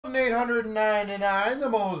$2,899, the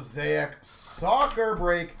Mosaic Soccer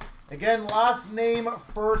Break. Again, last name,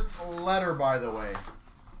 first letter, by the way.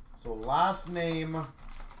 So last name,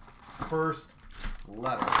 first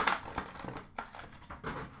letter.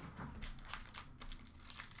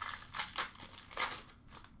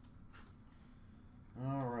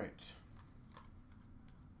 All right. If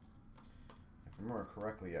I remember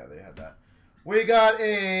correctly, yeah, they had that. We got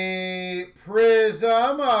a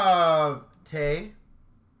Prism of Tay.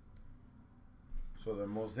 So the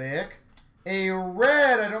Mosaic. A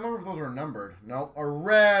red, I don't remember if those were numbered. No, a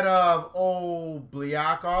red of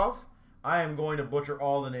Obliakov. I am going to butcher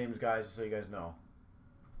all the names, guys, so you guys know.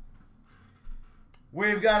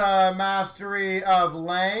 We've got a Mastery of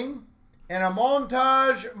Lang. And a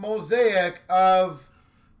Montage Mosaic of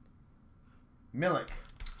Milik.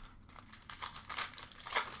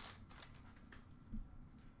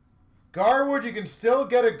 Garwood, you can still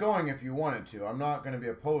get it going if you wanted to. I'm not going to be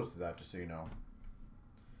opposed to that, just so you know.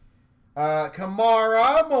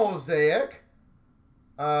 Kamara Mosaic.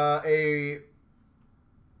 A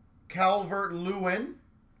Calvert-Lewin.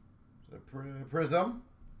 Prism.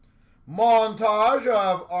 Montage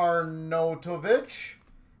of Arnautovic.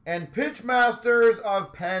 And Pitchmasters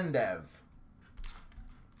of Pandev.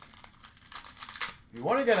 If you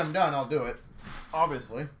want to get them done, I'll do it.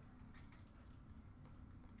 Obviously.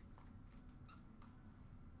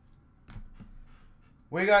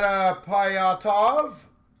 We got a Pyatov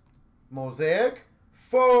Mosaic,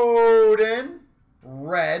 Foden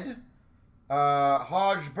Red,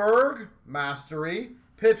 Hodgeberg Mastery,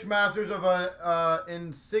 Pitchmasters of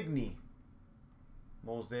Insigne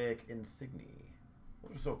Mosaic Insigne.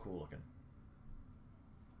 Those are so cool looking.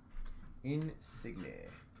 Insigne.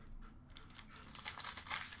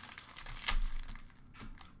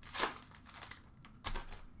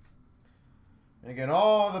 And again,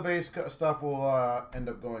 all the base stuff will end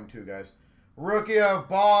up going too, guys. Rookie of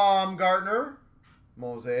Baumgartner,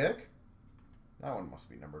 Mosaic. That one must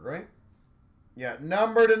be numbered, right? Yeah,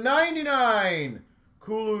 numbered to 99.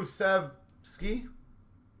 Kulusevski.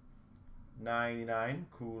 99,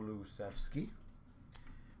 Kulusevski.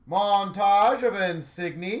 Montage of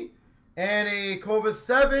Insigne. And a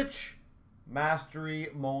Kovacevic Mastery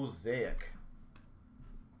Mosaic.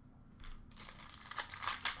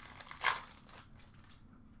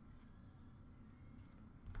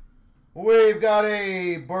 We've got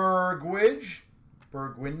a Bergwijn,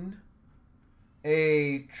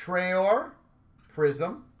 a Traore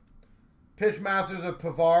Prism, Pitchmasters of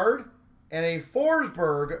Pavard, and a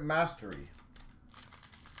Forsberg Mastery.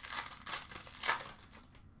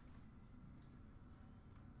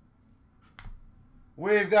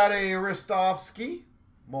 We've got a Ristovski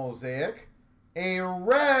Mosaic, a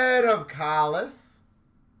red of Callis,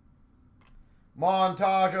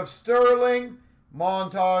 montage of Sterling,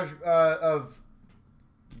 montage of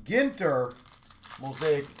Ginter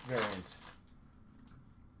Mosaic variant.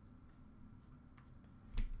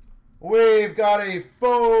 We've got a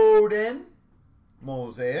Foden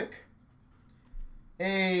Mosaic,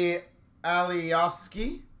 a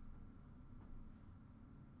Alioski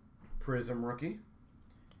Prism rookie,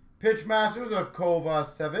 Pitchmasters of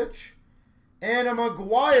Kovacevic, and a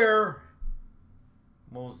Maguire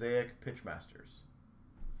Mosaic Pitchmasters.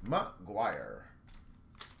 Maguire.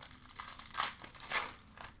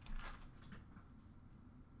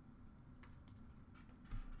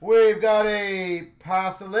 We've got a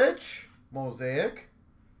Pasalic Mosaic.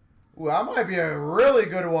 Ooh, that might be a really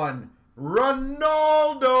good one.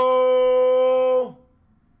 Ronaldo.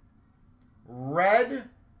 Red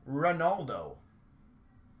Ronaldo.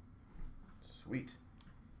 Sweet.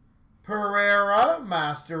 Pereira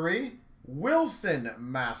Mastery. Wilson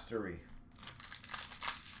Mastery.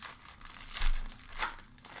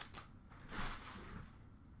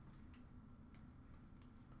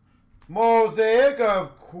 Mosaic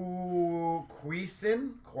of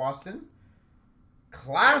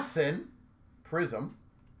Klassen Prism.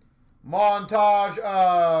 Montage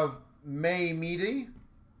of Maymedi.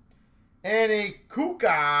 And a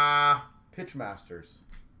Kuka Pitchmasters.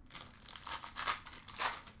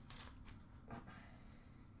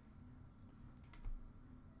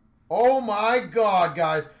 Oh my God,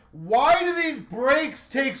 guys. Why do these breaks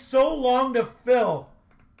take so long to fill?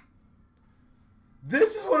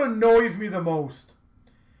 This is what annoys me the most.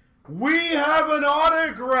 We have an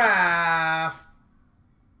autograph.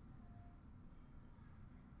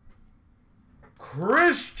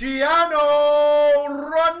 Cristiano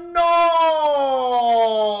Ronaldo.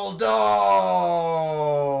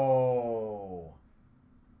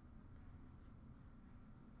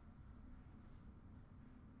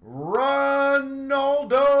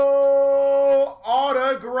 Ronaldo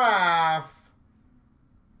autograph. autograph.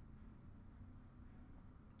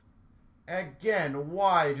 Again,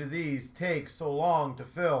 why do these take so long to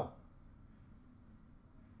fill?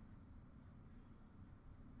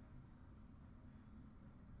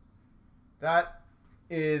 That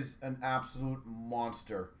is an absolute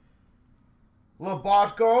monster.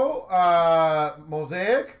 Labotko,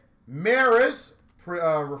 Mosaic, Maris,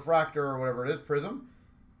 Refractor or whatever it is, Prism,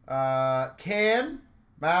 Can,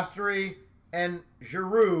 Mastery, and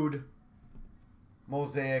Giroud,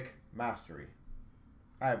 Mosaic, Mastery.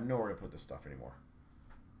 I have nowhere to put this stuff anymore.